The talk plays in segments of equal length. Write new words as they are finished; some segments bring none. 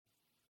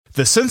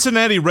The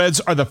Cincinnati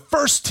Reds are the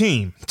first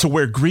team to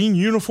wear green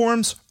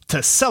uniforms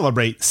to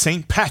celebrate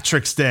St.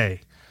 Patrick's Day.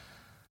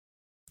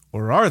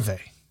 Or are they?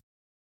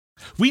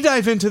 We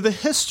dive into the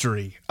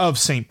history of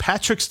St.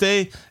 Patrick's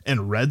Day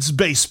in Reds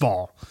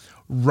baseball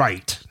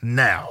right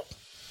now.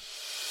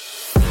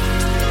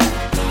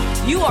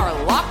 You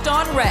are Locked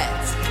On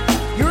Reds,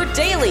 your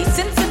daily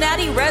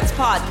Cincinnati Reds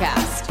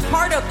podcast,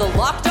 part of the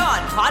Locked On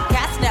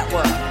Podcast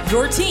Network,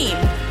 your team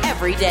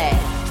every day.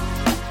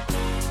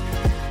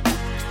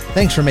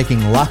 Thanks for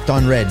making Locked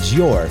On Reds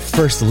your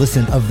first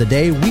listen of the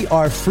day. We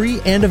are free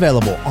and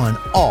available on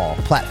all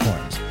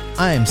platforms.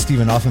 I am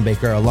Stephen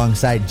Offenbaker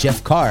alongside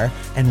Jeff Carr,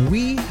 and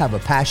we have a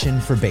passion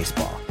for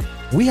baseball.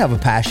 We have a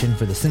passion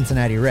for the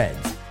Cincinnati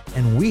Reds,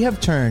 and we have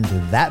turned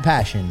that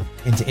passion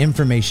into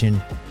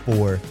information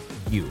for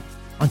you.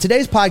 On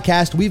today's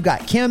podcast, we've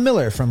got Cam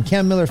Miller from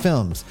Cam Miller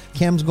Films.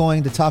 Cam's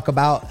going to talk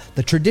about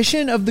the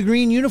tradition of the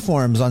green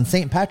uniforms on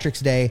St. Patrick's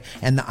Day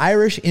and the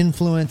Irish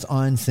influence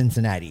on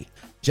Cincinnati.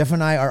 Jeff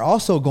and I are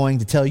also going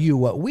to tell you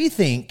what we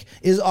think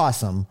is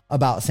awesome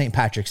about St.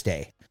 Patrick's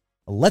Day.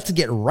 Let's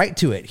get right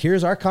to it.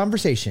 Here's our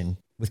conversation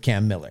with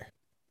Cam Miller.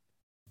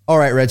 All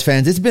right, Reds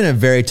fans, it's been a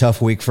very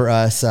tough week for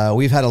us.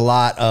 We've had a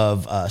lot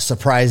of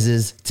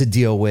surprises to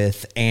deal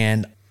with,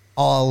 and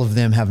all of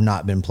them have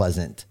not been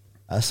pleasant.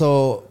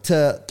 So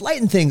to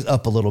lighten things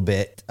up a little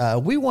bit,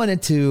 we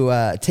wanted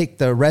to take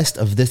the rest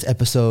of this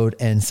episode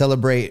and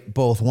celebrate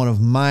both one of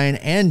mine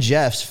and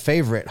Jeff's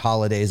favorite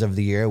holidays of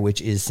the year,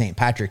 which is St.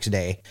 Patrick's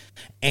Day.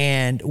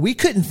 And we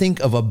couldn't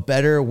think of a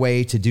better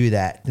way to do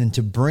that than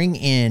to bring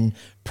in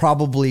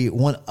probably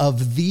one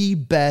of the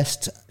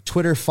best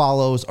Twitter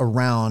follows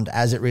around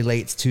as it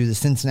relates to the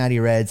Cincinnati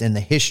Reds and the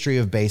history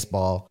of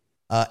baseball,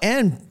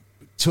 and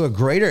to a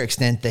greater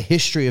extent, the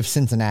history of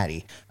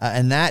Cincinnati.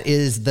 And that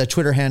is the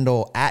Twitter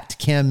handle at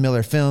Cam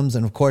Miller Films.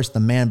 And of course,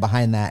 the man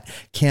behind that,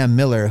 Cam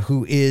Miller,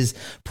 who is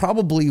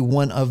probably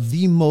one of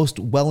the most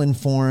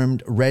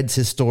well-informed Reds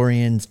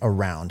historians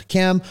around.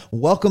 Cam,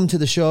 welcome to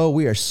the show.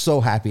 We are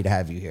so happy to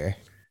have you here.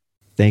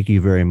 Thank you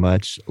very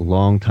much.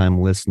 Long-time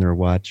listener,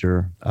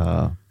 watcher.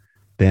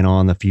 Been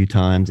on a few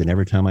times, and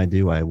every time I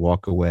do, I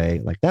walk away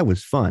like that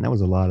was fun. That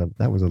was a lot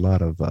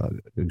of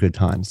good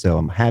times. So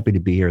I'm happy to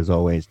be here as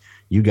always.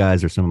 You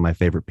guys are some of my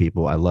favorite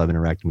people. I love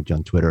interacting with you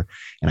on Twitter,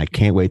 and I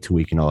can't wait till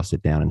we can all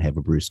sit down and have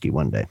a brewski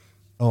one day.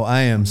 Oh,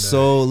 I am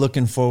so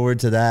looking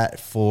forward to that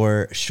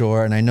for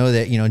sure. And I know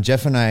that,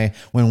 Jeff and I,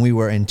 when we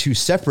were in two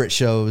separate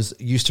shows,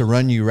 used to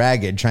run you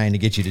ragged trying to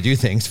get you to do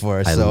things for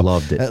us. I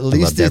loved it. At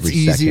least it's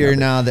easier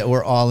now that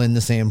we're all in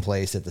the same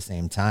place at the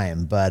same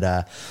time.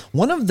 But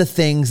one of the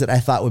things that I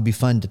thought would be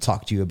fun to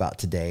talk to you about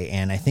today,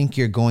 and I think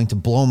you're going to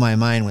blow my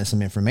mind with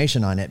some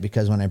information on it,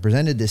 because when I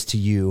presented this to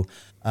you,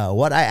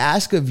 what I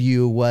asked of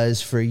you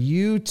was for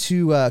you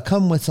to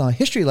come with a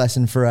history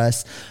lesson for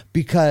us,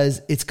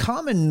 because it's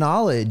common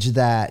knowledge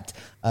that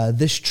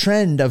this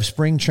trend of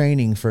spring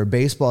training for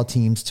baseball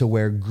teams to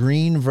wear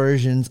green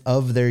versions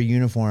of their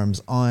uniforms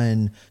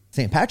on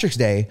St. Patrick's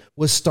Day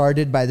was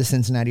started by the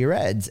Cincinnati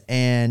Reds.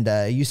 And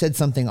you said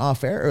something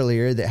off air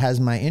earlier that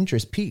has my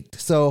interest piqued.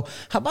 So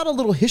how about a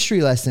little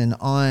history lesson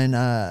on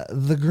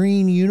the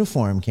green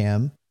uniform,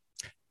 Cam?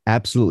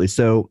 Absolutely.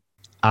 So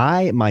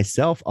I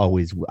myself I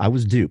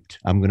was duped.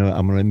 I'm gonna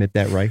admit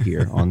that right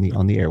here on the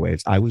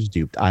airwaves. I was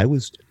duped. I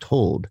was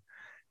told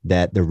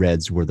that the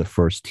Reds were the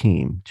first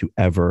team to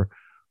ever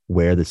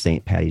wear the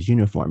St. Patty's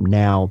uniform.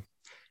 Now,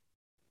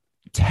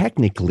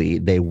 technically,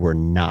 they were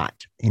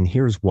not, and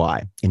here's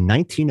why. In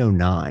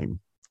 1899,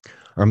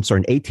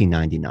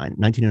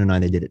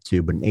 they did it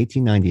too, but in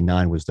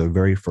 1899 was the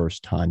very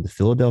first time the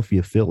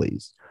Philadelphia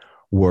Phillies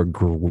wore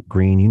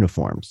green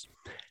uniforms.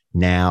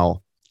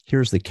 Now,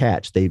 here's the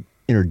catch. They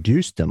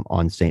introduced them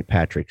on St.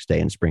 Patrick's Day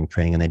in spring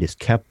training, and they just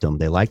kept them.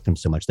 They liked them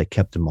so much, they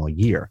kept them all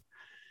year.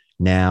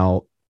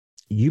 Now,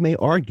 you may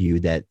argue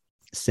that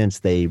since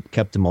they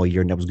kept them all year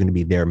and that was going to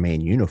be their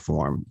main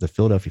uniform, the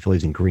Philadelphia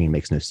Phillies in green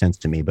makes no sense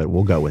to me, but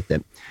we'll go with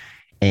it.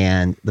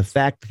 And the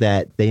fact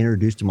that they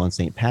introduced them on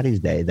St. Patty's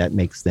Day, that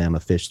makes them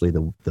officially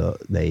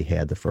they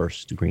had the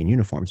first green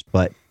uniforms,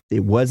 but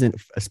it wasn't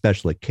a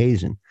special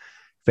occasion.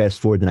 Fast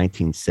forward to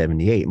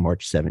 1978,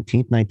 March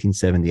 17th,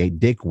 1978,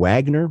 Dick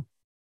Wagner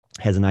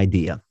has an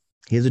idea.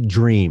 He has a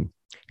dream,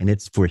 and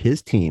it's for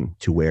his team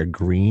to wear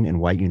green and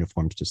white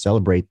uniforms to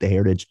celebrate the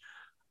heritage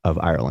of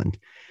Ireland.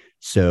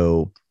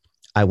 So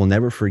I will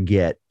never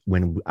forget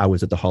when I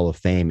was at the Hall of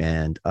Fame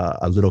and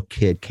a little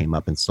kid came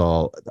up and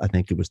saw, I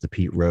think it was the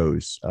Pete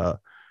Rose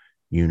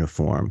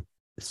uniform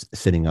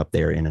sitting up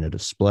there in a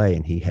display,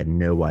 and he had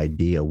no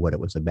idea what it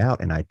was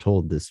about. And I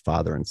told this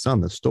father and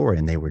son the story,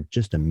 and they were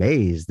just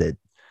amazed that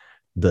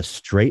the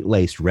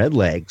straight-laced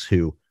Redlegs,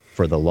 who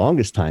for the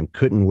longest time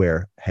couldn't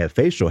have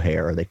facial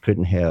hair, or they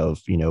couldn't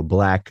have,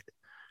 black,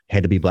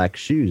 had to be black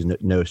shoes,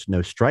 no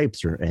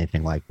stripes or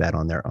anything like that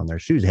on their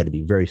shoes. It had to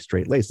be very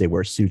straight laced. They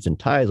wear suits and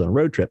ties on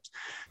road trips,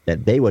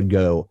 that they would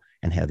go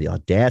and have the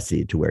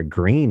audacity to wear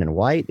green and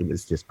white. It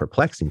was just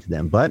perplexing to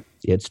them, but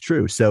it's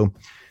true. So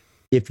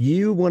If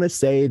you want to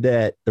say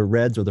that the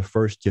Reds are the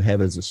first to have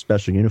it as a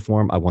special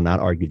uniform, I will not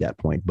argue that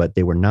point, but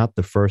they were not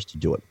the first to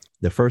do it.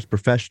 The first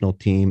professional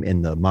team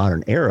in the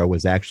modern era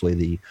was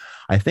actually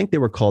I think they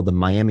were called the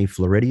Miami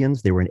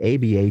Floridians. They were an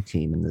ABA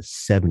team in the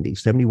 70s,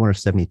 71 or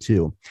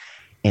 72.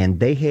 And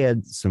they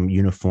had some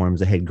uniforms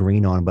that had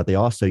green on, but they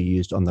also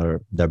used on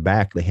their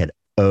back, they had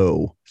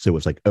O. So it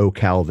was like O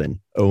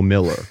Calvin, O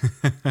Miller,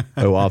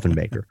 O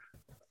Offenbaker.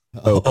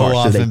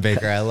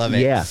 Offenbaker, I love it.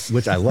 Yeah,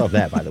 which I love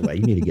that, by the way.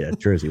 You need to get a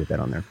jersey with that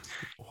on there.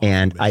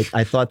 And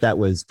I thought that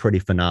was pretty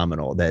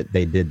phenomenal that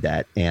they did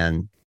that.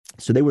 And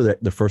so they were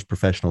the first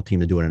professional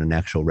team to do it in an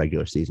actual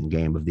regular season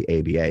game of the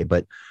ABA.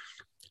 But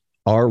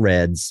our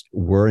Reds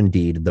were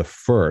indeed the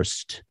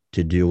first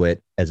to do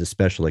it as a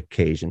special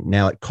occasion.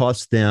 Now, it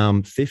cost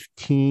them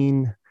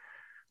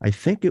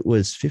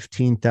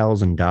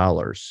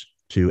 $15,000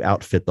 to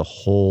outfit the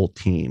whole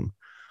team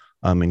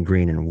in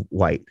green and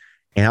white.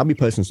 And I'll be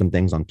posting some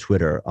things on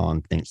Twitter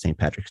on St.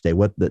 Patrick's Day.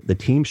 What the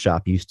team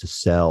shop used to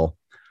sell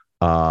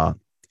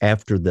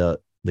after the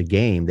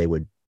game, they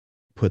would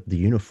put the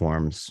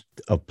uniforms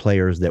of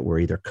players that were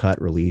either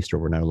cut, released, or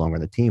were no longer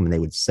on the team, and they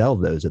would sell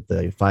those at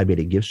the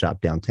 580 gift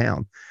shop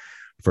downtown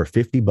for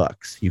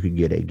 $50. You could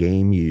get a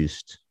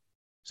game-used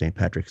St.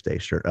 Patrick's Day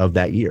shirt of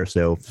that year.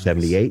 So nice.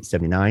 78,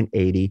 79,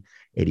 80,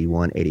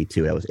 81,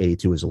 82. That was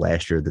 82 was the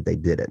last year that they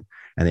did it,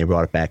 and they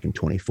brought it back in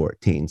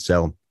 2014.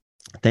 So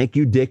thank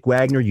you, Dick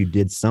Wagner. You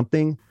did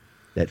something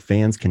that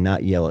fans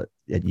cannot yell at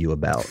you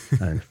about.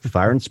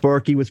 Firing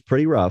Sparky was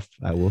pretty rough,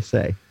 I will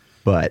say.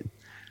 But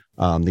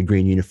the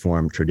green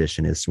uniform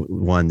tradition is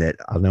one that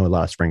I know a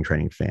lot of spring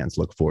training fans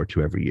look forward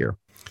to every year.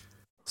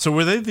 So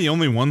were they the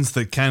only ones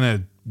that kind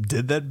of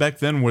did that back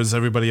then? Was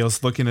everybody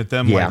else looking at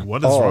them like,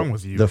 what is wrong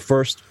with you?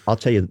 I'll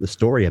tell you the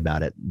story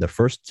about it. The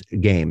first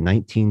game,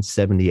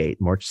 1978,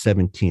 March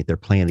 17th, they're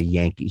playing the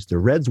Yankees. The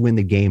Reds win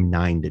the game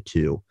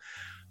 9-2.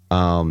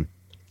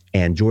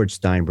 And George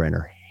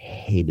Steinbrenner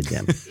hated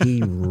them.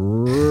 He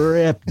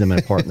ripped them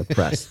apart in the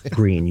press.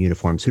 Green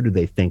uniforms. Who do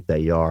they think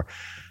they are?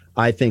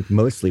 I think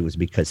mostly was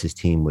because his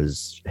team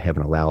was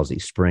having a lousy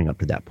spring up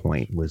to that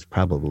point was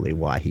probably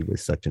why he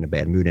was such in a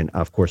bad mood. And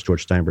of course,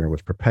 George Steinbrenner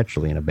was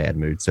perpetually in a bad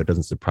mood, so it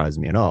doesn't surprise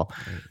me at all.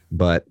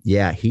 But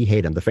yeah, he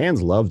hated him. The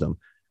fans loved him.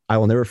 I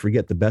will never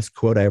forget the best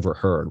quote I ever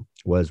heard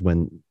was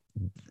when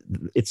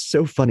it's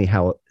so funny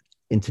how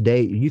in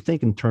today, you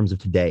think in terms of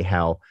today,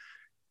 how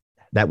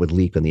that would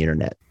leak on the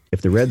internet.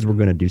 If the Reds were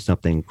going to do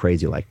something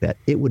crazy like that,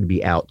 it would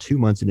be out 2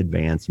 months in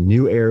advance.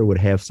 New Era would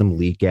have some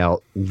leak.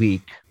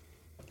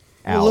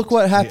 Well, look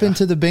what happened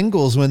to the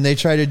Bengals when they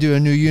tried to do a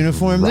new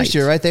uniform this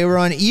year, right? They were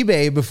on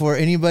eBay before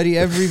anybody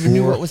ever even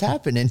knew what was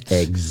happening.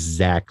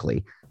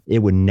 Exactly. It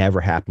would never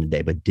happen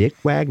today. But Dick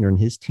Wagner and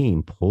his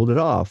team pulled it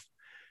off.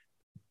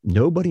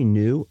 Nobody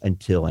knew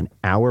until an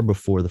hour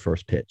before the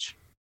first pitch.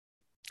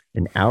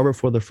 An hour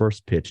before the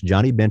first pitch,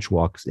 Johnny Bench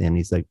walks in.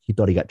 He's like, he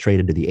thought he got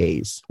traded to the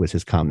A's, was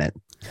his comment.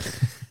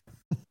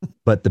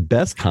 But the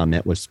best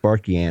comment was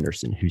Sparky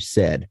Anderson, who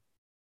said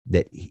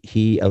that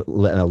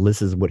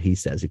this is what he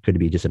says. It could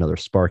be just another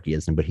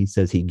Sparkyism, but he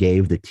says he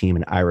gave the team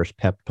an Irish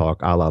pep talk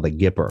a la the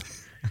Gipper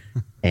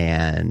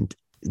and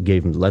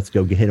gave him, let's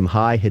go, hit him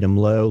high, hit him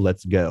low,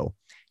 let's go,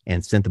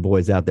 and sent the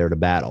boys out there to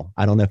battle.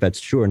 I don't know if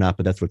that's true or not,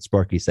 but that's what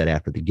Sparky said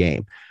after the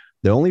game.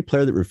 The only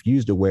player that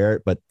refused to wear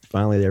it, but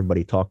finally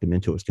everybody talked him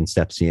into it, was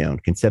Concepcion.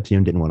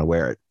 Concepcion didn't want to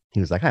wear it.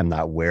 He was like, I'm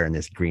not wearing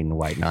this green and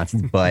white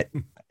nonsense, but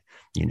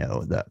you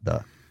know,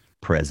 the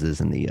Perez's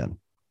and the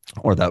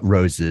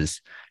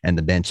Roses and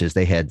the Benches,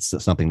 they had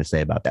something to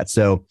say about that.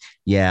 So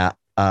yeah,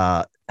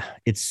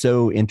 it's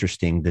so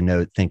interesting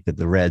to think that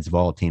the Reds of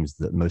all teams,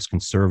 the most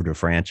conservative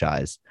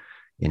franchise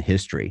in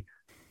history,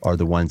 are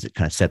the ones that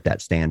kind of set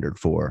that standard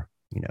for,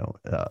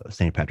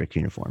 St. Patrick's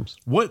uniforms.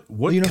 What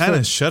kind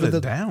of shut it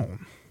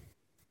down?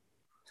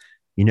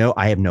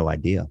 I have no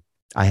idea.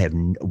 I have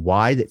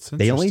why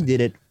they only did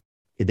it.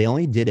 They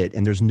only did it,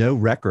 and there's no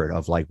record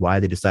of like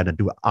why they decided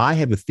to do it. I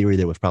have a theory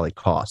that it was probably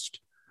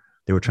cost.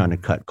 They were trying to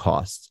cut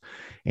costs,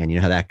 and you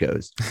know how that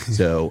goes.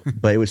 So,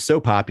 but it was so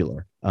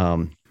popular.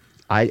 I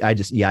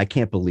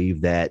can't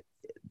believe that.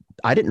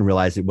 I didn't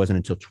realize it wasn't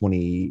until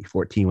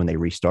 2014 when they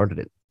restarted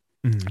it.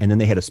 Mm-hmm. And then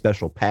they had a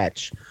special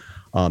patch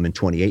in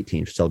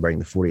 2018 celebrating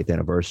the 40th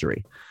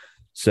anniversary.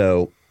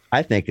 So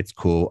I think it's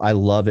cool. I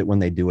love it when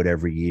they do it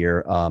every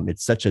year.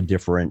 It's such a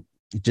different,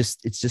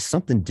 it's just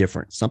something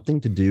different,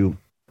 something to do.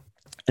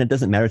 And it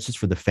doesn't matter. It's just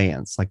for the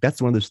fans. Like that's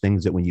one of those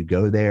things that when you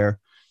go there,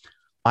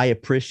 I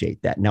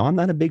appreciate that. Now, I'm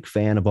not a big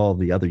fan of all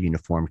the other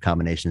uniform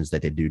combinations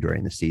that they do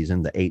during the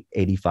season, the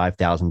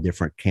 85,000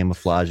 different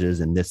camouflages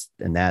and this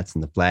and that's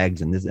and the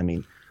flags and this. I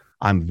mean,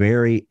 I'm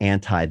very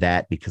anti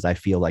that because I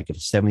feel like if a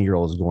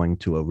 7-year-old is going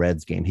to a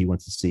Reds game, he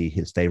wants to see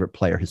his favorite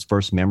player. His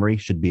first memory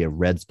should be a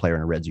Reds player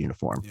in a Reds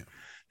uniform. Yeah.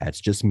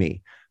 That's just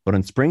me. But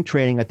in spring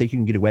training, I think you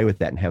can get away with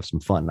that and have some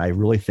fun. And I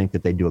really think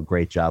that they do a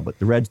great job. But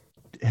the Reds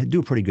do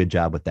a pretty good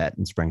job with that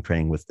in spring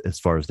training with as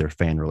far as their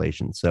fan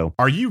relations. So,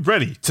 are you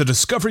ready to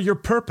discover your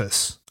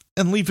purpose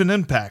and leave an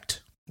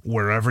impact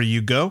wherever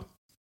you go?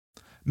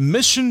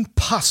 Mission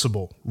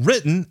Possible,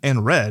 written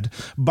and read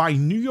by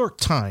New York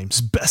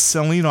Times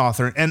bestselling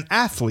author and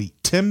athlete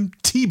Tim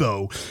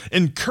Tebow,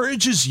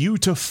 encourages you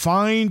to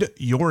find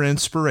your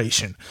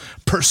inspiration,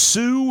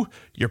 pursue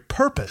your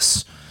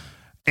purpose,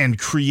 and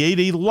create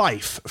a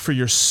life for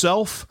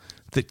yourself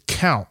that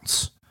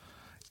counts.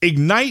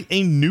 Ignite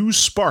a new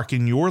spark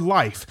in your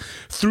life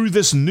through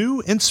this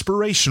new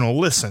inspirational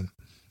listen.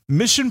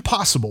 Mission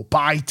Possible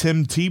by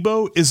Tim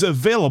Tebow is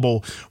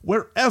available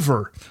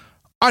wherever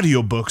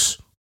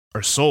audiobooks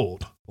are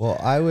sold. Well,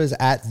 I was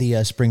at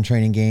the spring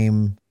training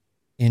game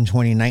in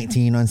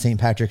 2019 on St.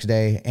 Patrick's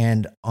Day,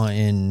 and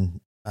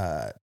in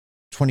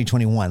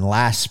 2021,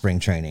 last spring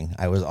training,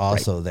 I was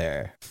also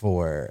there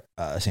for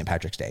St.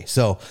 Patrick's Day.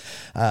 So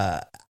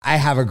I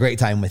have a great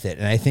time with it,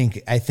 and I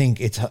think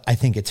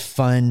it's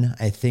fun.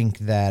 I think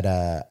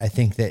that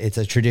it's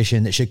a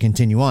tradition that should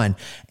continue on.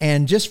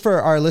 And just for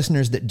our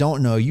listeners that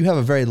don't know, you have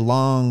a very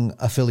long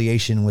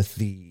affiliation with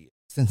the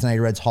Cincinnati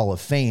Reds Hall of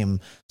Fame.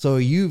 So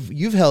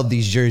you've held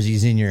these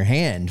jerseys in your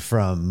hand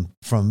from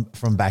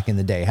back in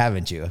the day,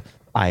 haven't you?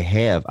 I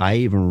have. I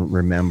even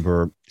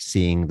remember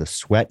seeing the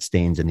sweat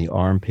stains in the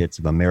armpits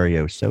of a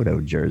Mario Soto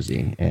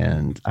jersey.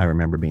 And I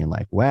remember being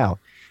like, wow,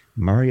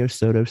 Mario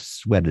Soto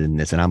sweated in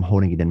this, and I'm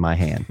holding it in my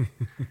hand.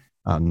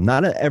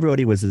 Not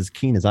everybody was as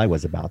keen as I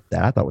was about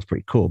that. I thought it was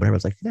pretty cool, but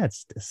everyone's like,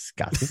 that's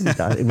disgusting.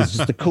 It was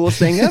just the coolest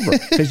thing ever,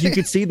 because you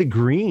could see the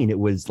green. It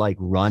was like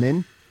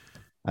running.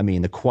 I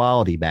mean, the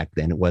quality back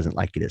then, it wasn't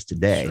like it is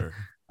today. Sure.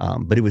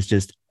 But it was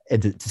just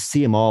to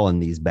see them all in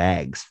these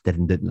bags that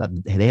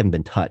they haven't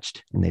been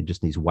touched, and they're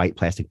just these white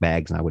plastic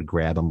bags, and I would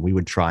grab them. We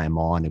would try them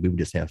on, and we would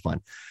just have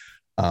fun.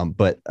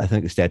 But I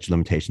think the statute of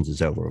limitations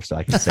is over, so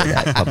I can say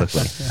that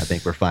publicly. I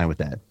think we're fine with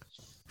that.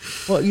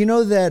 Well, you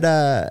know that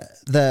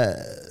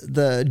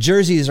the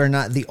jerseys are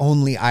not the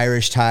only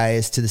Irish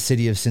ties to the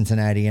city of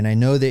Cincinnati, and I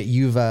know that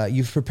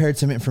you've prepared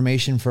some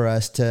information for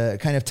us to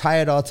kind of tie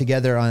it all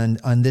together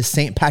on this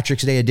St.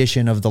 Patrick's Day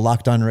edition of the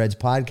Locked On Reds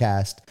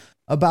podcast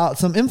about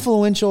some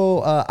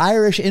influential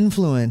Irish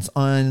influence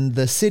on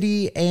the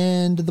city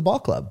and the ball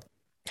club.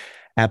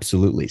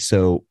 Absolutely.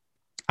 So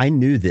I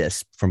knew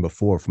this from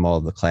before, from all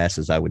of the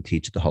classes I would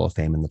teach at the Hall of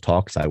Fame and the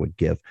talks I would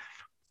give,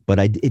 but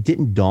it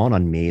didn't dawn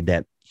on me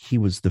that he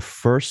was the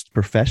first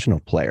professional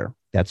player.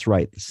 That's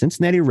right. The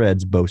Cincinnati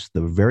Reds boast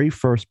the very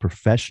first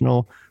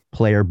professional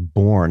player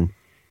born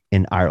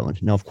in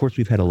Ireland. Now, of course,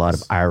 we've had a lot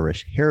of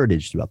Irish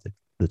heritage throughout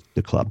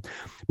the club,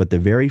 but the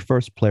very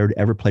first player to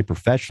ever play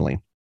professionally,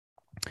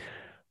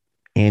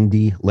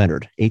 Andy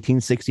Leonard,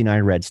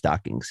 1869 Red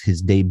Stockings.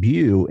 His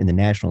debut in the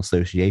National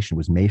Association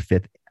was May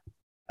 5th,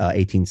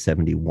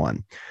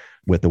 1871.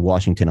 With the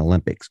Washington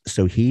Olympics.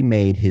 So he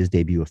made his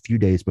debut a few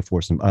days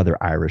before some other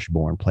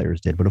Irish-born players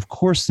did. But of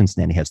course,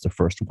 Cincinnati has the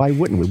first. Why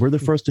wouldn't we? We're the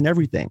first in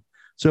everything.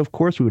 So of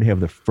course, we would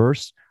have the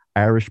first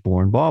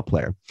Irish-born ball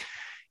player.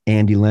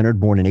 Andy Leonard,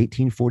 born in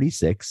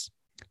 1846,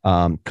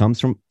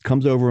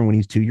 comes over when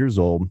he's 2 years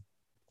old.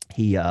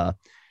 He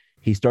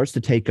starts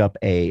to take up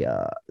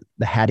the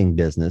hatting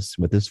business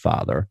with his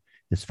father.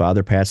 His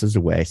father passes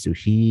away, so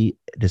he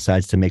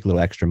decides to make a little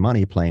extra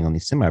money playing on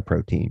these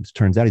semi-pro teams.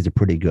 Turns out he's a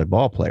pretty good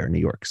ball player in New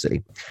York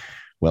City.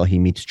 Well, he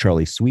meets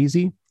Charlie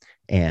Sweezy,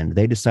 and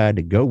they decide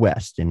to go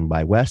west. And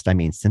by west, I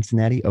mean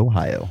Cincinnati,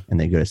 Ohio. And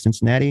they go to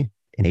Cincinnati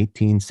in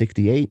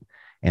 1868,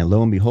 and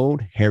lo and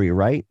behold, Harry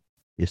Wright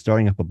is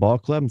starting up a ball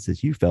club and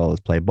says, "You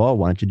fellas play ball.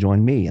 Why don't you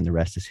join me?" And the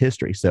rest is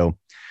history. So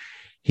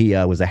he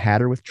was a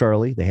hatter with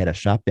Charlie. They had a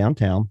shop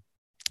downtown.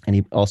 And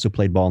he also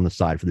played ball on the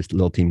side for this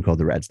little team called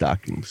the Red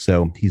Stockings.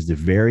 So he's the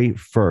very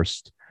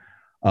first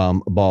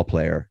ball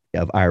player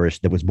of Irish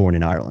that was born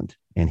in Ireland.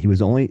 And he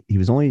was only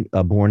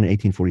born in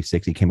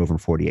 1846. He came over in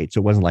 48. So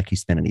it wasn't like he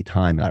spent any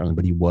time in Ireland,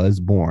 but he was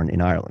born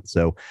in Ireland.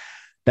 So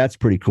that's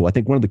pretty cool. I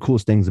think one of the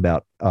coolest things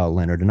about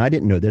Leonard, and I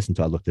didn't know this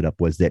until I looked it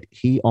up, was that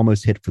he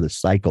almost hit for the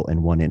cycle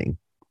in one inning.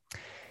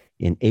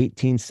 In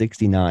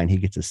 1869, he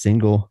gets a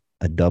single,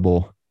 a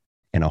double,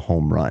 and a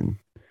home run.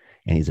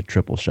 And he's a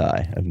triple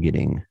shy of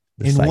getting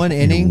in one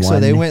inning. So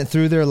they went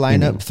through their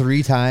lineup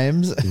 3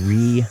 times.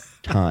 3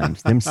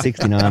 times. Them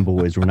 69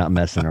 boys were not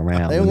messing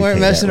around. They weren't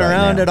messing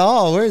around at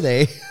all, were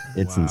they?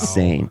 It's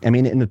insane. I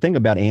mean, and the thing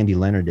about Andy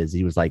Leonard is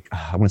he was like,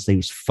 I want to say he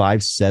was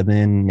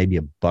 5'7", maybe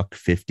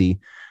 $150.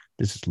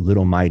 This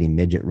little mighty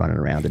midget running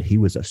around, and he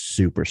was a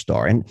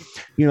superstar. And,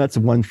 that's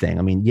the one thing.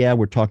 I mean, yeah,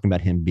 we're talking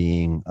about him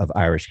being of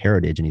Irish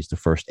heritage, and he's the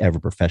first ever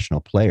professional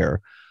player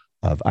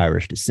of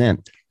Irish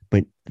descent.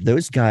 But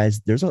those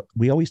guys,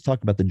 we always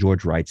talk about the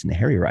George Wrights and the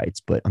Harry Wrights,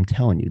 but I'm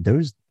telling you,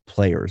 those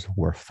players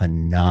were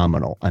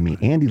phenomenal. I mean,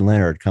 Andy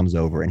Leonard comes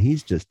over and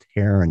he's just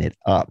tearing it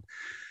up.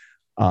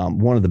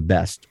 One of the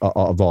best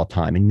of all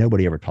time, and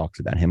nobody ever talks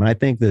about him. And I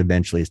think that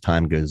eventually as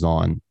time goes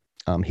on,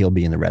 he'll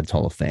be in the Reds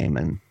Hall of Fame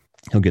and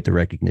he'll get the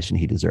recognition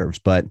he deserves.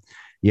 But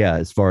yeah,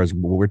 as far as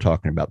what we're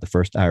talking about, the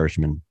first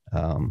Irishman,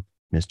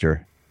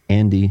 Mr.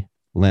 Andy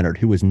Leonard,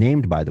 who was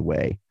named, by the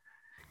way,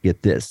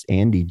 get this,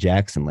 Andy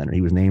Jackson Leonard. He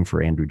was named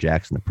for Andrew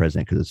Jackson, the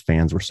president, because his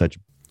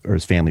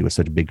family was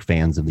such big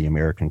fans of the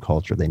American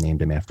culture. They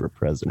named him after a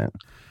president.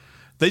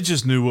 They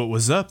just knew what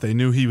was up. They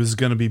knew he was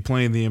going to be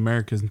playing the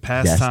American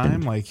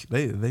pastime. Like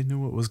they knew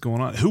what was going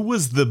on. Who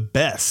was the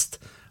best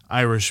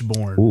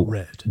Irish-born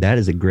Red? That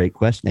is a great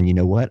question. And you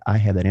know what? I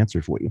have that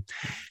answer for you.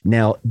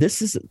 Now,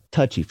 this is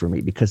touchy for me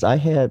because I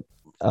have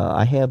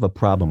a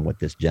problem with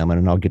this gentleman,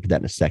 and I'll get to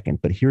that in a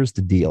second. But here's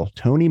the deal.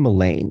 Tony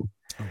Mullane.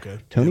 Okay.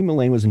 Tony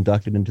Mullane was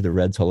inducted into the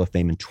Reds Hall of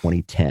Fame in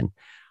 2010.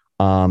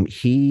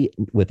 He,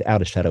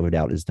 without a shadow of a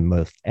doubt, is the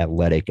most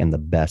athletic and the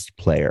best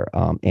player.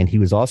 And he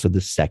was also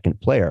the second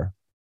player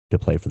to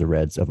play for the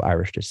Reds of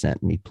Irish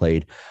descent. And he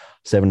played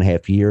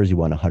 7.5 years. He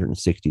won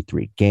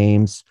 163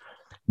 games.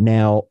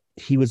 Now,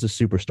 he was a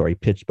superstar. He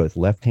pitched both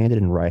left-handed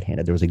and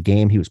right-handed. There was a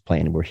game he was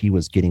playing where he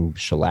was getting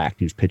shellacked.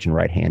 He was pitching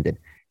right-handed,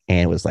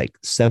 and it was like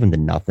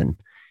 7-0.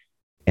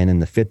 And in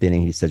the 5th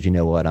inning, he says, you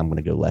know what? I'm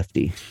going to go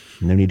lefty.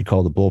 No need to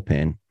call the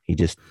bullpen. He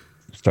just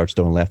starts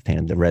throwing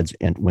left-handed. The Reds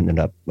ended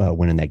up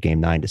winning that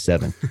game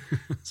 9-7.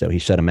 So he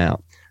shut him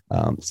out.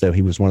 So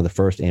he was one of the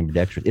first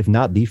ambidextrous, if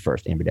not the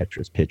first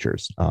ambidextrous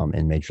pitchers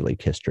in Major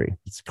League history.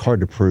 It's hard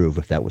to prove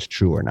if that was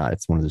true or not.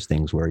 It's one of those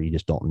things where you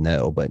just don't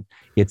know, but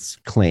it's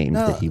claimed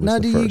that he was the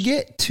first. Now, do you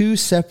get 2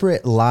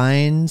 separate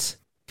lines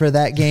for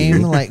that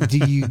game? Like, do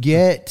you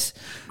get...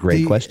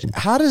 Great question.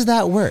 How does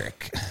that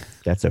work?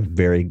 That's a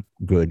very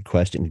good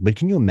question. But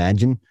can you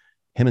imagine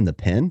him in the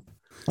pen?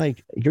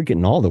 Like, you're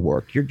getting all the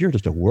work. You're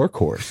just a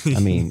workhorse. I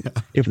mean,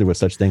 if there was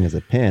such thing as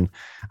a pen.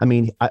 I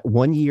mean,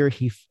 one year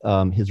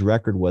his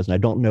record was, and I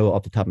don't know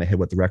off the top of my head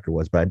what the record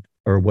was,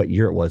 or what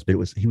year it was, but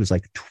he was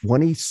like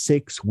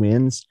 26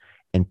 wins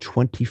and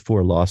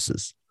 24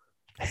 losses.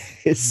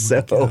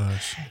 So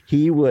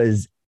he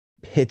was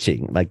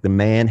pitching like the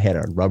man had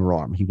a rubber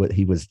arm. He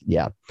was.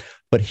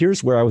 But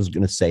here's where I was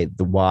going to say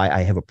why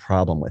I have a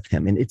problem with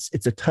him, and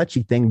it's a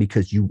touchy thing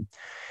because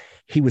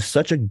he was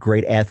such a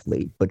great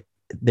athlete, but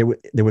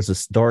there was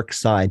this dark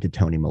side to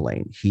Tony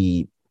Mullane.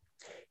 He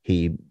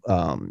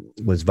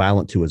was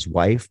violent to his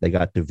wife. They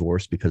got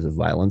divorced because of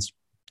violence.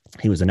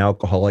 He was an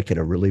alcoholic, had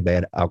a really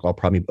bad alcohol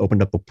problem,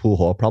 opened up a pool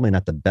hall. Probably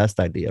not the best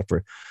idea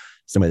for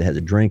somebody that has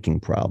a drinking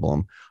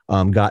problem.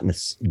 Got into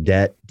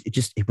debt.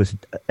 It was,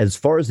 as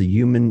far as the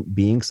human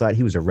being side,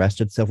 he was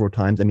arrested several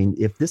times. I mean,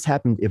 if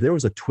there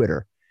was a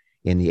Twitter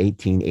in the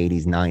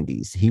 1880s,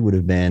 90s, he would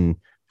have been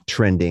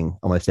trending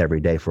almost every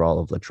day for all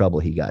of the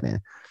trouble he got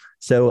in.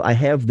 So I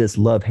have this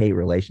love-hate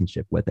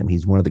relationship with him.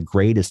 He's one of the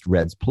greatest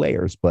Reds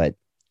players, but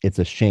it's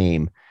a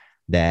shame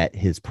that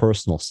his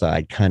personal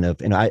side kind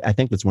of, and I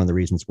think that's one of the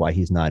reasons why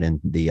he's not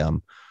in the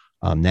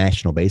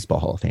National Baseball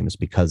Hall of Fame is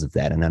because of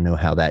that. And I know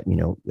how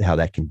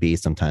that can be.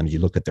 Sometimes you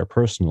look at their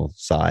personal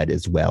side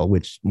as well,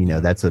 which,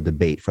 that's a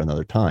debate for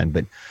another time.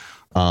 But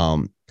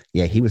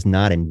he was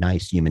not a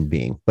nice human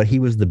being, but he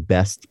was the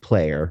best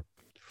player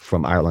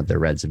from Ireland the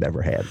Reds have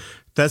ever had.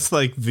 That's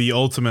like the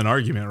ultimate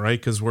argument, right?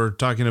 Because we're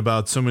talking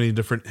about so many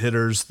different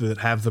hitters that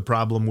have the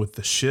problem with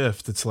the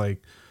shift. It's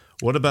like,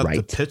 what about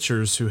the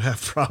pitchers who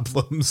have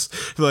problems?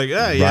 Like,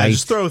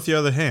 just throw it with the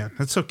other hand.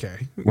 That's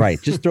okay.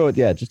 Right. Just throw it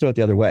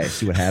the other way.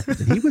 See what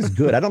happens. And he was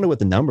good. I don't know what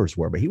the numbers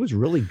were, but he was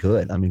really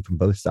good. I mean, from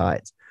both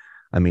sides.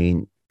 I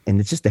mean, and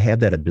it's just to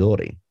have that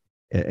ability.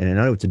 And I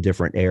know it's a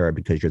different era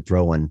because you're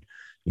throwing,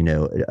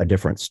 a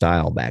different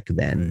style back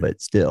then,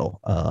 but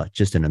still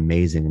just an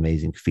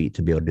amazing feat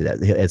to be able to do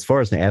that. As far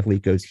as the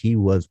athlete goes, he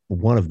was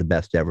one of the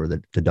best ever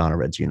to don a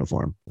Reds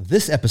uniform.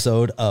 This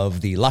episode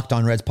of the Locked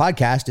On Reds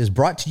podcast is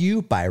brought to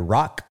you by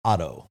Rock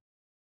Auto.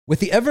 With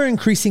the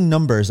ever-increasing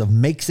numbers of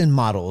makes and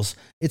models,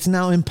 it's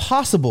now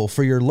impossible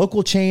for your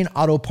local chain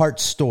auto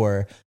parts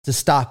store to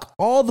stock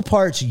all the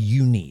parts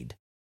you need.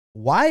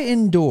 Why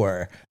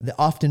endure the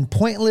often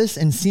pointless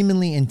and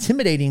seemingly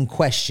intimidating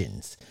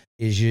questions?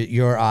 Is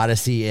your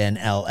Odyssey an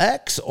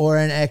LX or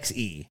an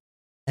XE?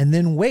 And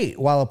then wait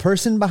while a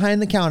person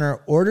behind the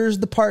counter orders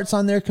the parts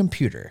on their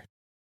computer,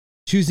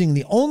 choosing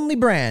the only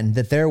brand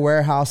that their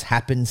warehouse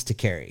happens to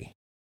carry.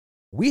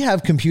 We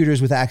have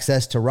computers with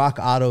access to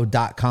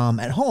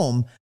rockauto.com at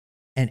home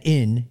and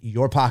in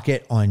your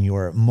pocket on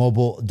your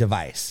mobile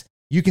device.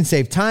 You can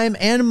save time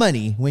and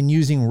money when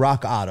using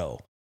Rock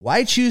Auto.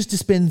 Why choose to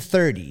spend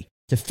 30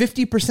 to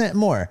 50%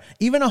 more,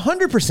 even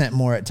 100%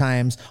 more at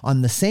times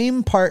on the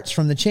same parts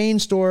from the chain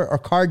store or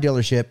car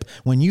dealership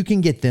when you can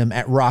get them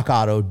at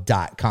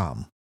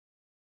rockauto.com.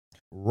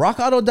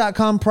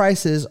 RockAuto.com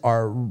prices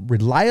are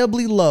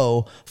reliably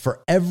low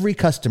for every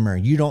customer.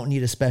 You don't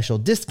need a special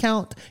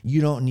discount. You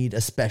don't need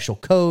a special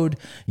code.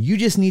 You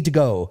just need to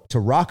go to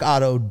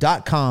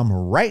RockAuto.com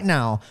right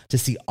now to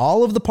see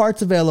all of the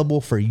parts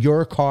available for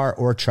your car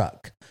or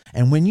truck.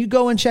 And when you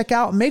go and check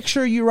out, make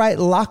sure you write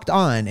Locked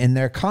On in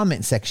their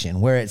comment section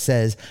where it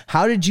says,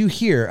 how did you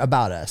hear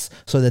about us?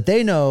 So that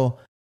they know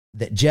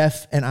that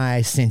Jeff and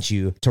I sent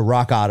you to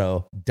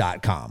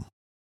rockauto.com.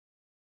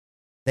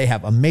 They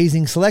have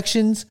amazing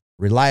selections,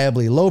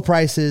 reliably low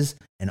prices,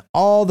 and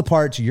all the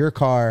parts your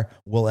car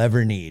will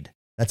ever need.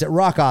 That's at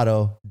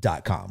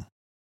rockauto.com.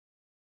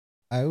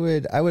 I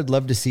would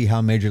love to see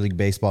how Major League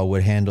Baseball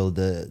would handle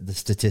the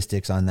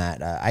statistics on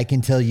that. I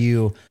can tell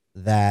you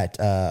that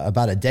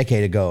about a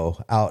decade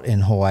ago out in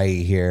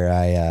Hawaii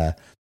here,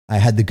 I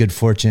had the good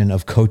fortune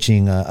of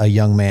coaching a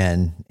young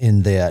man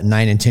in the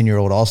 9 and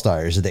 10-year-old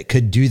All-Stars that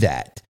could do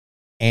that.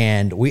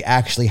 And we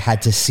actually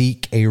had to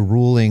seek a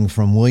ruling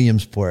from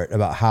Williamsport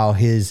about how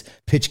his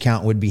pitch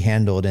count would be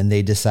handled. And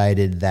they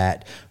decided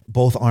that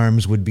both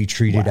arms would be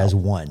treated as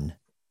one.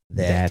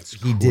 That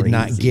he did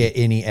not get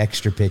any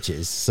extra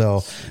pitches.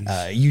 So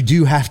you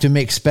do have to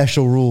make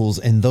special rules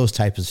in those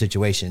types of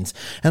situations.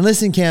 And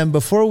listen, Cam,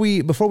 before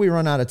we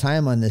run out of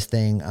time on this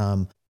thing,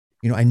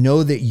 I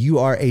know that you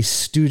are a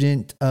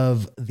student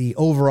of the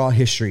overall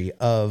history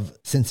of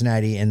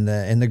Cincinnati in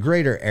the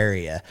greater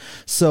area.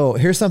 So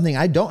here's something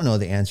I don't know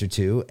the answer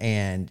to.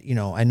 And,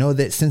 I know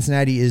that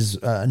Cincinnati is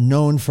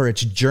known for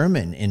its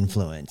German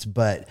influence,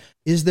 but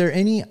is there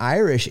any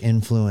Irish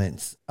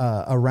influence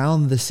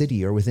around the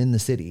city or within the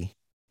city?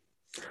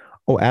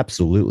 Oh,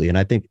 absolutely. And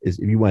I think if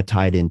you want to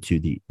tie it into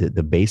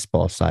the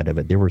baseball side of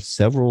it, there were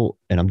several,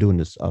 and I'm doing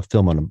this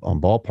film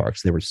on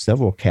ballparks. There were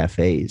several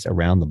cafes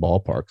around the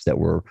ballparks that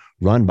were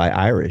run by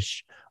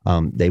Irish.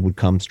 They would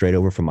come straight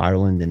over from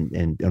Ireland,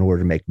 and in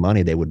order to make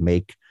money, they would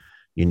make,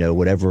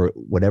 whatever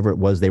it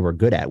was they were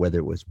good at, whether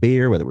it was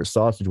beer, whether it was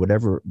sausage,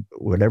 whatever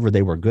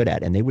they were good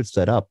at. And they would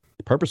set up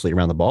purposely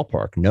around the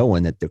ballpark,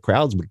 knowing that the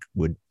crowds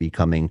would be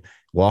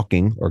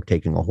walking or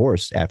taking a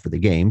horse after the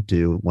game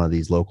to one of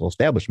these local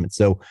establishments.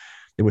 So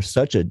there was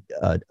such a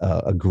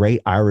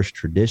great Irish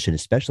tradition,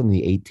 especially in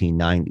the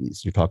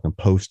 1890s. You're talking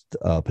post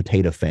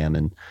potato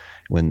famine,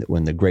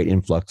 when the great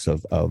influx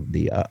of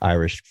the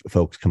Irish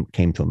folks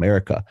came to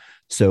America.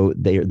 So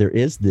there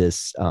is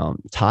this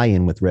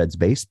tie-in with Reds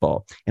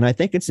baseball, and I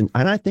think it's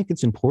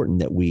important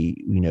that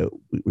we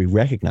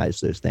recognize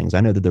those things.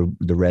 I know that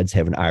the Reds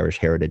have an Irish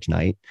Heritage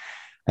Night.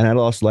 And I'd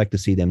also like to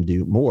see them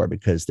do more,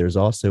 because there's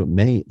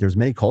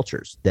many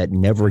cultures that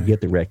never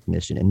get the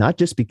recognition, and not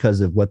just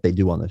because of what they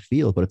do on the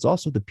field, but it's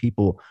also the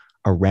people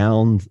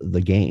around the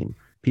game,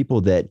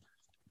 people that,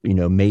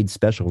 made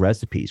special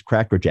recipes,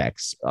 Cracker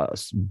Jacks,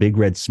 Big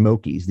Red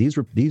Smokies.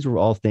 These were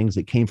all things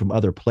that came from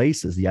other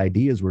places. The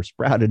ideas were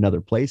sprouted in other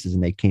places,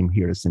 and they came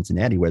here to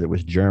Cincinnati, whether it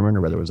was German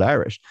or whether it was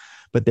Irish.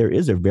 But there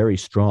is a very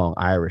strong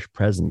Irish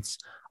presence,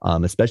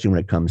 especially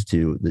when it comes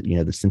to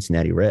the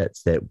Cincinnati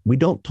Reds, that we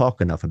don't talk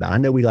enough about. I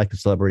know we like to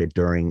celebrate it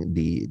during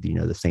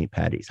the St.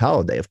 Patty's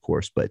holiday, of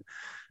course, but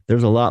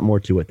there's a lot more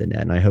to it than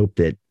that. And I hope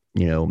that,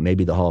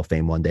 maybe the Hall of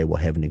Fame one day will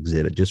have an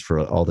exhibit just for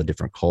all the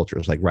different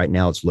cultures. Like right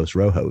now it's Los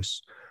Rojos.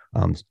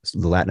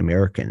 The Latin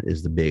American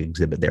is the big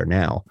exhibit there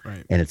now.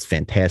 Right. And it's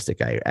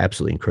fantastic. I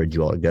absolutely encourage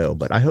you all to go,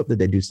 but I hope that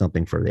they do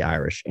something for the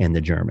Irish and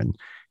the German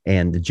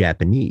and the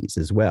Japanese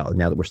as well,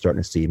 now that we're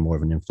starting to see more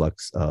of an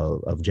influx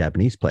of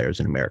Japanese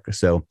players in America.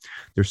 So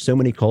there's so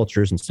many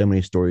cultures and so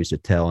many stories to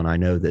tell. And I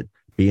know that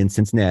being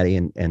Cincinnati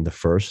and the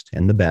first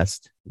and the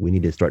best, we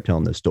need to start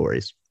telling those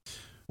stories.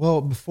 Well,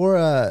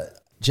 before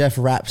Jeff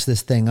wraps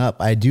this thing up,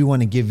 I do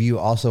want to give you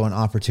also an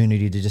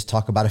opportunity to just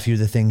talk about a few of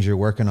the things you're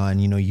working on.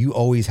 You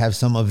always have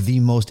some of the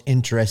most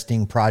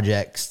interesting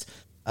projects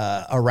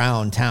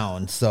around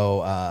town.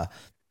 So,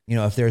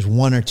 if there's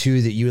one or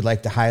two that you would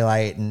like to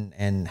highlight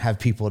and have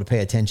people to pay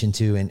attention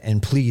to,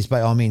 and please,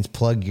 by all means,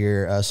 plug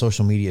your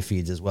social media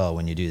feeds as well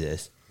when you do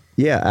this.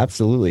 Yeah,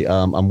 absolutely.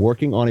 I'm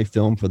working on a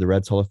film for the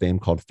Reds Hall of Fame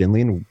called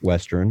Finley and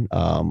Western.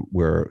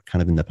 We're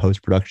kind of in the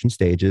post-production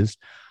stages.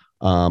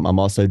 I'm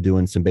also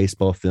doing some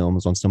baseball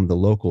films on some of the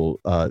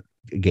local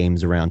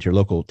games around here,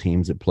 local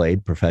teams that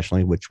played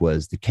professionally, which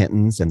was the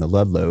Kentons and the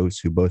Ludlows,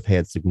 who both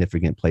had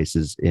significant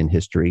places in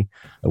history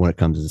when it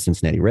comes to the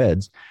Cincinnati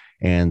Reds.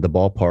 And the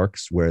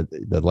ballparks, where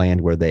the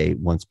land where they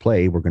once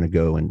played, we're going to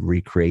go and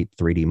recreate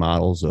 3D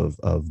models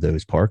of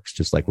those parks,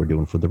 just like we're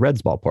doing for the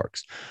Reds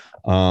ballparks.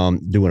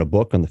 Doing a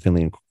book on the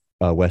Finley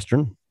and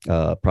Western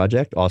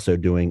project. Also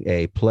doing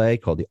a play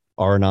called the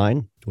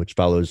R9, which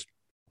follows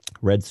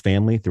Reds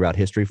family throughout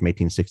history from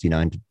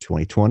 1869 to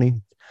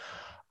 2020.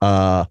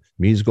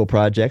 Musical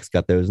projects,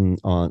 got those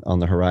on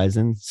the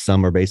horizon.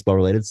 Some are baseball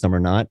related, some are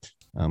not.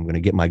 I'm going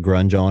to get my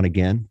grunge on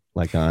again,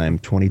 like I'm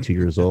 22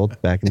 years old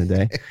back in the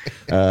day.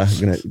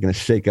 Gonna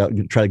shake up,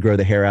 try to grow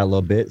the hair out a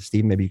little bit.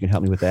 Steve, maybe you can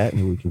help me with that,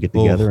 and we can get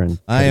together. And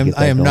I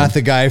am not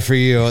the guy for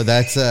you.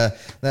 That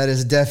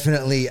is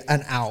definitely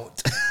an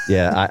out.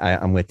 Yeah,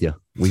 I'm with you.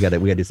 We gotta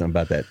do something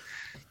about that.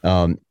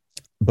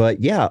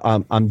 But yeah,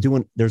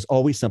 there's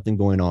always something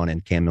going on in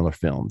Cam Miller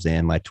Films,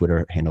 and my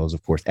Twitter handle is,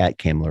 of course,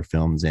 @Cam Miller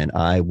Films, and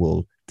I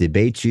will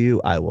debate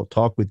you. I will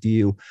talk with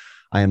you.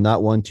 I am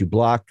not one to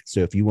block.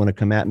 So if you want to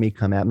come at me,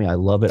 come at me. I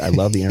love it. I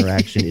love the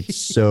interaction. It's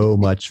so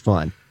much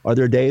fun. Are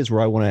there days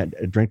where I want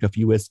to drink a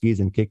few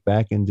whiskeys and kick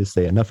back and just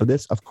say enough of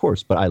this? Of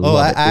course, but I love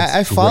it.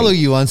 I follow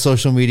you on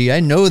social media. I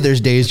know there's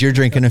days you're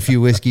drinking a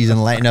few whiskeys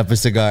and lighting up a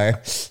cigar.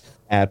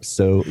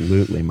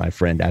 Absolutely, my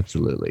friend.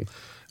 Absolutely.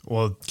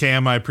 Well,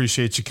 Cam, I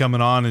appreciate you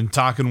coming on and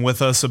talking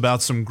with us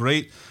about some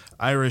great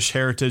Irish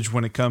heritage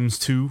when it comes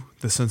to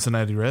the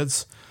Cincinnati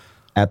Reds.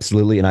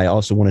 Absolutely. And I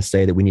also want to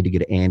say that we need to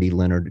get an Andy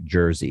Leonard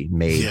jersey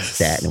made,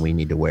 satin, and we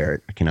need to wear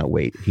it. I cannot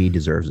wait. He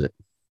deserves it.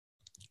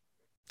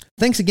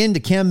 Thanks again to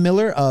Cam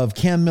Miller of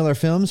Cam Miller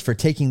Films for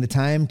taking the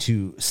time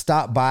to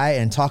stop by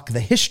and talk the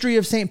history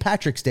of St.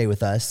 Patrick's Day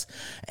with us.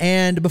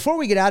 And before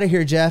we get out of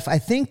here, Jeff, I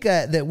think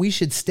that we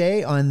should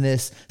stay on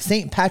this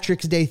St.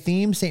 Patrick's Day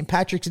theme. St.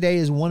 Patrick's Day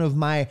is one of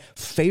my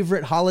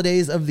favorite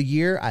holidays of the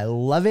year. I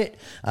love it.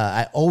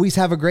 I always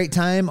have a great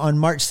time on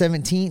March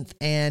 17th.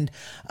 And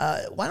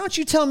why don't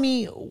you tell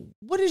me,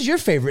 what is your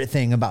favorite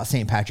thing about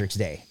St. Patrick's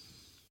Day?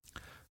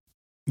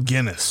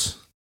 Guinness.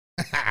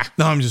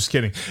 No, I'm just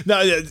kidding.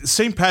 No,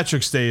 St.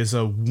 Patrick's Day is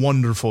a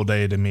wonderful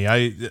day to me.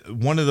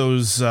 One of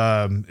those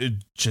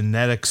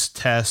genetics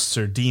tests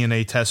or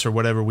DNA tests or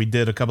whatever we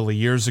did a couple of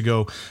years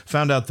ago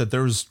found out that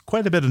there was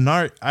quite a bit of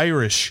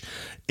Irish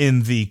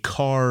in the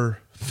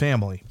Carr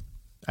family.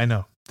 I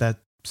know that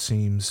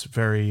seems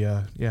very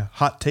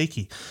hot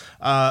takey,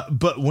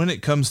 but when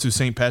it comes to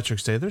St.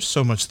 Patrick's Day, there's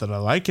so much that I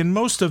like, and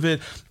most of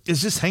it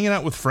is just hanging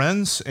out with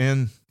friends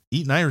and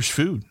eating Irish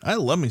food. I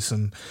love me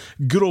some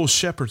good old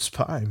shepherd's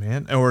pie,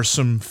 man, or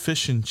some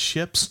fish and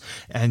chips,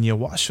 and you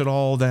wash it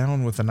all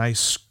down with a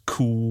nice,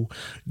 cool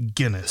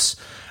Guinness.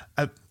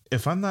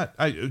 If I'm not,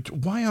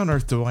 why on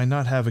earth do I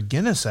not have a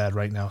Guinness ad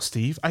right now,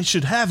 Steve? I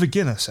should have a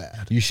Guinness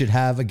ad. You should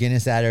have a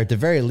Guinness ad, or at the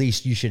very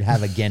least, you should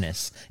have a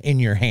Guinness in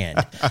your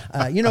hand.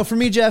 For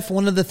me, Jeff,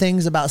 one of the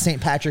things about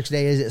St. Patrick's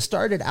Day is it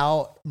started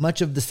out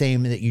much of the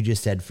same that you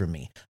just said for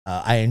me.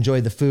 I enjoy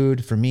the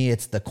food. For me,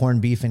 it's the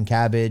corned beef and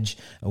cabbage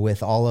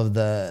with all of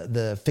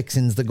the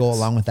fixins that go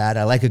along with that.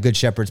 I like a good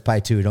shepherd's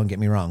pie too, don't get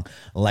me wrong.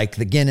 I like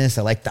the Guinness.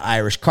 I like the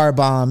Irish car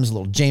bombs,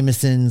 little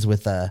Jamesons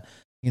with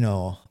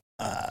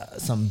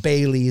some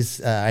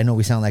Baileys. I know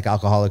we sound like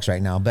alcoholics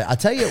right now, but I'll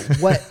tell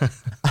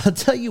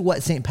you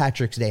what St.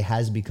 Patrick's Day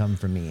has become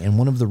for me. And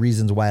one of the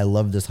reasons why I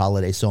love this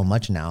holiday so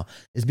much now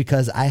is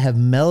because I have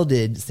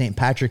melded St.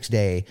 Patrick's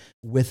Day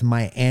with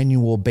my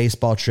annual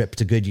baseball trip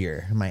to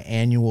Goodyear, my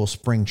annual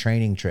spring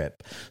training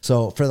trip.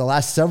 So for the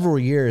last several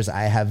years,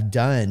 I have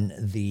done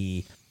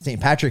the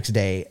St. Patrick's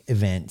Day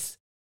events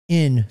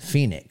in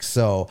Phoenix.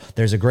 So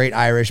there's a great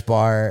Irish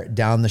bar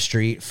down the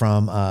street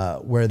from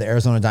where the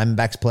Arizona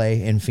Diamondbacks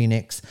play in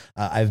Phoenix.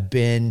 I've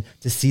been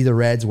to see the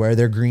Reds wear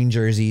their green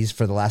jerseys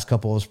for the last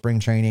couple of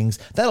spring trainings.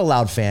 That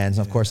allowed fans.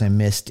 Of course, I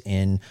missed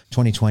in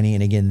 2020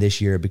 and again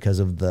this year because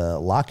of the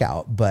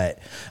lockout. But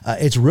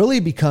it's really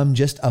become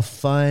just a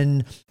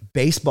fun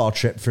baseball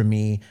trip for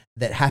me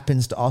that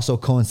happens to also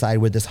coincide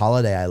with this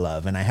holiday I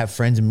love. And I have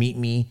friends meet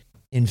me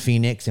in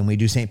Phoenix and we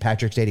do St.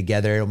 Patrick's Day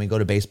together and we go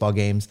to baseball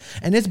games,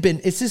 and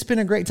it's just been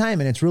a great time.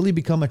 And it's really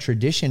become a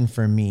tradition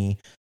for me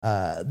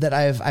that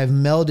I've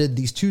melded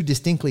these two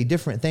distinctly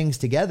different things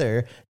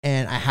together,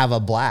 and I have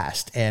a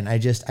blast. And I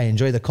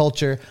enjoy the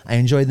culture. I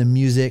enjoy the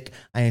music.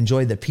 I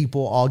enjoy the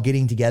people all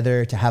getting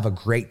together to have a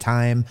great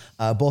time,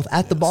 both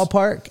at the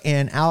ballpark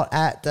and out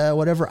at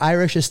whatever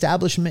Irish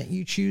establishment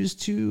you choose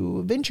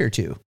to venture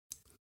to.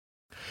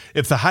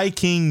 If the High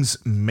Kings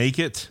make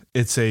it,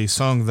 it's a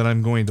song that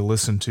I'm going to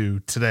listen to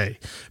today,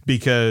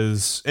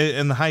 because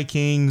and the High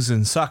Kings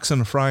and Socks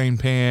in a Frying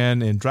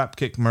Pan and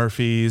Dropkick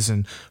Murphys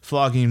and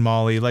Flogging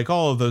Molly, like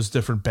all of those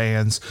different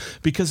bands,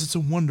 because it's a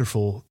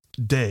wonderful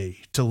day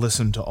to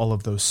listen to all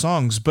of those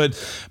songs.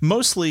 But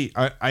mostly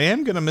I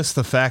am going to miss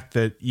the fact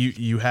that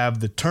you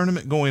have the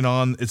tournament going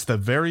on. It's the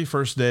very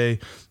first day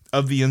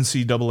of the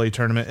NCAA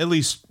tournament, at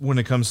least when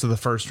it comes to the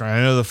first round.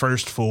 I know the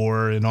first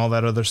four and all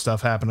that other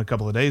stuff happened a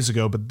couple of days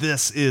ago, but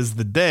this is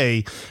the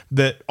day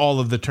that all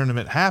of the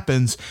tournament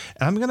happens.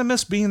 And I'm going to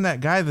miss being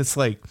that guy that's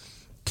like,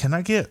 can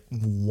I get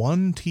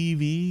one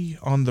TV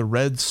on the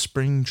Reds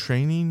spring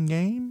training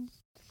game?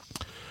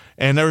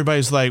 And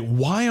everybody's like,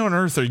 why on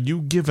earth are you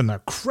giving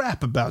a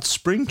crap about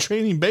spring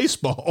training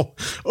baseball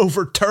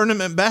over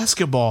tournament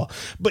basketball?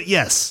 But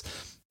yes,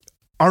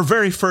 our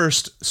very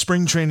first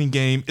spring training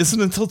game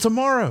isn't until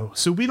tomorrow,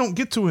 so we don't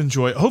get to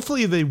enjoy it.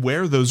 Hopefully they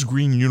wear those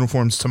green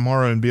uniforms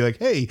tomorrow and be like,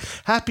 hey,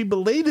 happy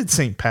belated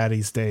St.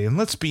 Patty's Day. And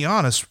let's be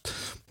honest,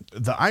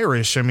 the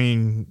Irish, I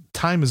mean,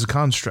 time is a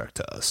construct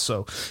to us.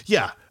 So,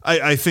 yeah,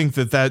 I think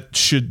that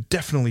should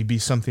definitely be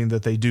something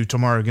that they do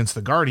tomorrow against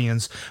the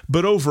Guardians.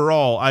 But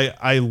overall,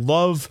 I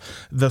love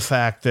the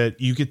fact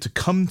that you get to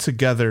come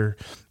together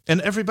and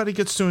everybody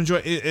gets to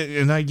enjoy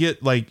it. And I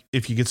get, like,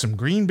 if you get some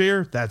green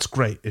beer, that's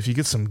great. If you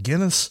get some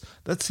Guinness,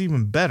 that's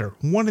even better.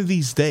 One of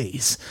these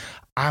days,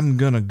 I'm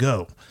going to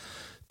go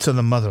to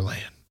the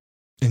motherland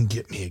and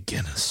get me a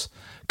Guinness.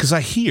 Because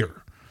I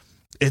hear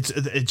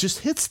it just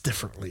hits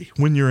differently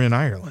when you're in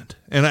Ireland.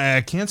 And I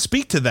can't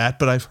speak to that,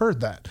 but I've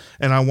heard that.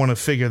 And I want to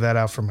figure that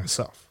out for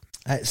myself.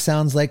 It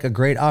sounds like a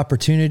great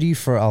opportunity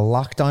for a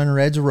Locked On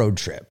Reds road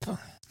trip.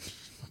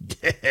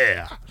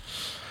 Yeah.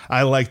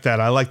 I like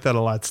that. I like that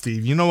a lot,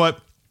 Steve. You know what?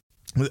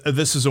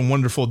 This is a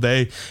wonderful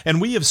day,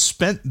 and we have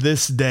spent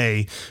this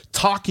day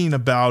talking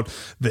about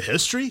the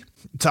history,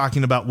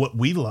 talking about what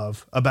we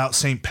love about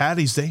St.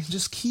 Patty's Day, and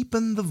just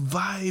keeping the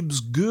vibes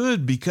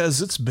good, because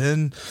it's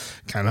been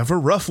kind of a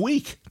rough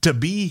week to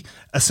be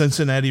a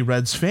Cincinnati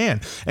Reds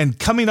fan. And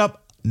coming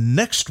up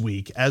next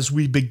week, as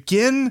we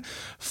begin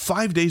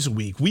 5 days a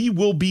week, we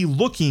will be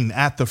looking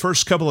at the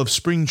first couple of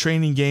spring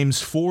training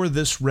games for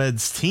this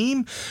Reds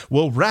team.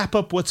 We'll wrap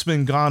up what's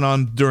been gone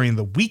on during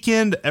the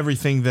weekend,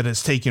 everything that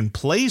has taken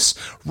place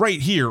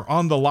right here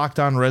on the Locked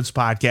On Reds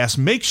podcast.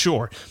 Make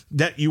sure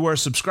that you are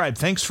subscribed.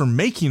 Thanks for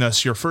making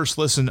us your first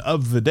listen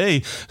of the day.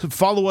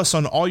 Follow us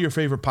on all your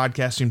favorite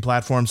podcasting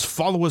platforms.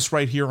 Follow us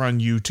right here on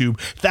YouTube.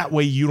 That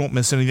way you don't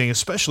miss anything,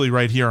 especially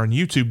right here on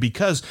YouTube,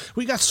 because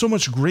we got so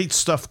much great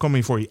stuff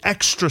coming for you.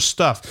 Extra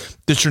stuff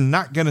that you're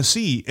not going to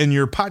see in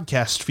your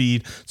podcast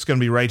feed. It's going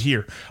to be right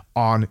here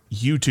on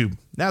YouTube.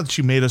 Now that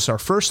you made us our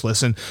first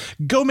listen,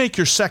 go make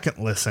your second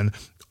listen.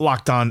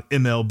 Locked On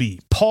MLB.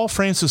 Paul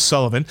Francis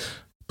Sullivan,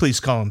 please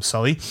call him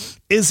Sully,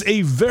 is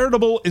a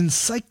veritable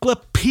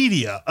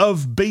encyclopedia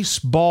of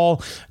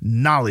baseball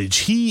knowledge.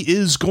 He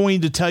is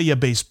going to tell you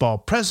baseball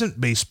present,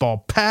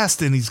 baseball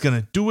past, and he's going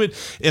to do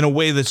it in a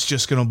way that's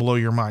just going to blow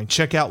your mind.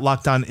 Check out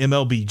Locked On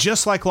MLB,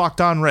 just like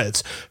Locked On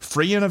Reds,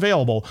 free and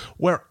available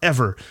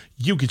wherever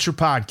you get your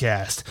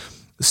podcast.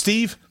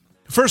 Steve,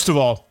 first of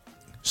all,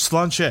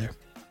 Sláinte.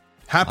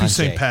 Happy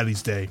St.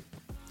 Patty's Day.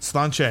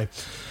 Sláinte.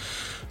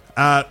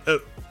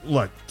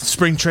 Look,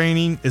 spring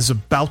training is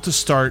about to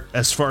start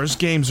as far as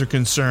games are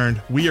concerned.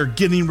 We are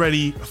getting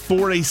ready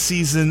for a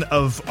season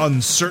of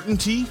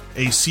uncertainty,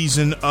 a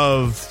season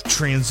of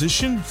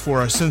transition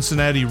for our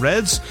Cincinnati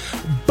Reds.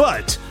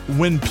 But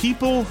when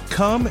people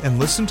come and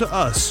listen to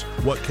us,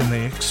 what can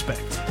they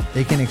expect?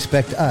 They can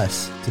expect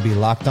us to be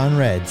Locked On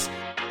Reds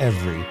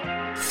every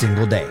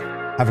single day.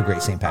 Have a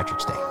great St.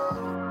 Patrick's Day.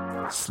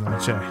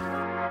 Sláinte.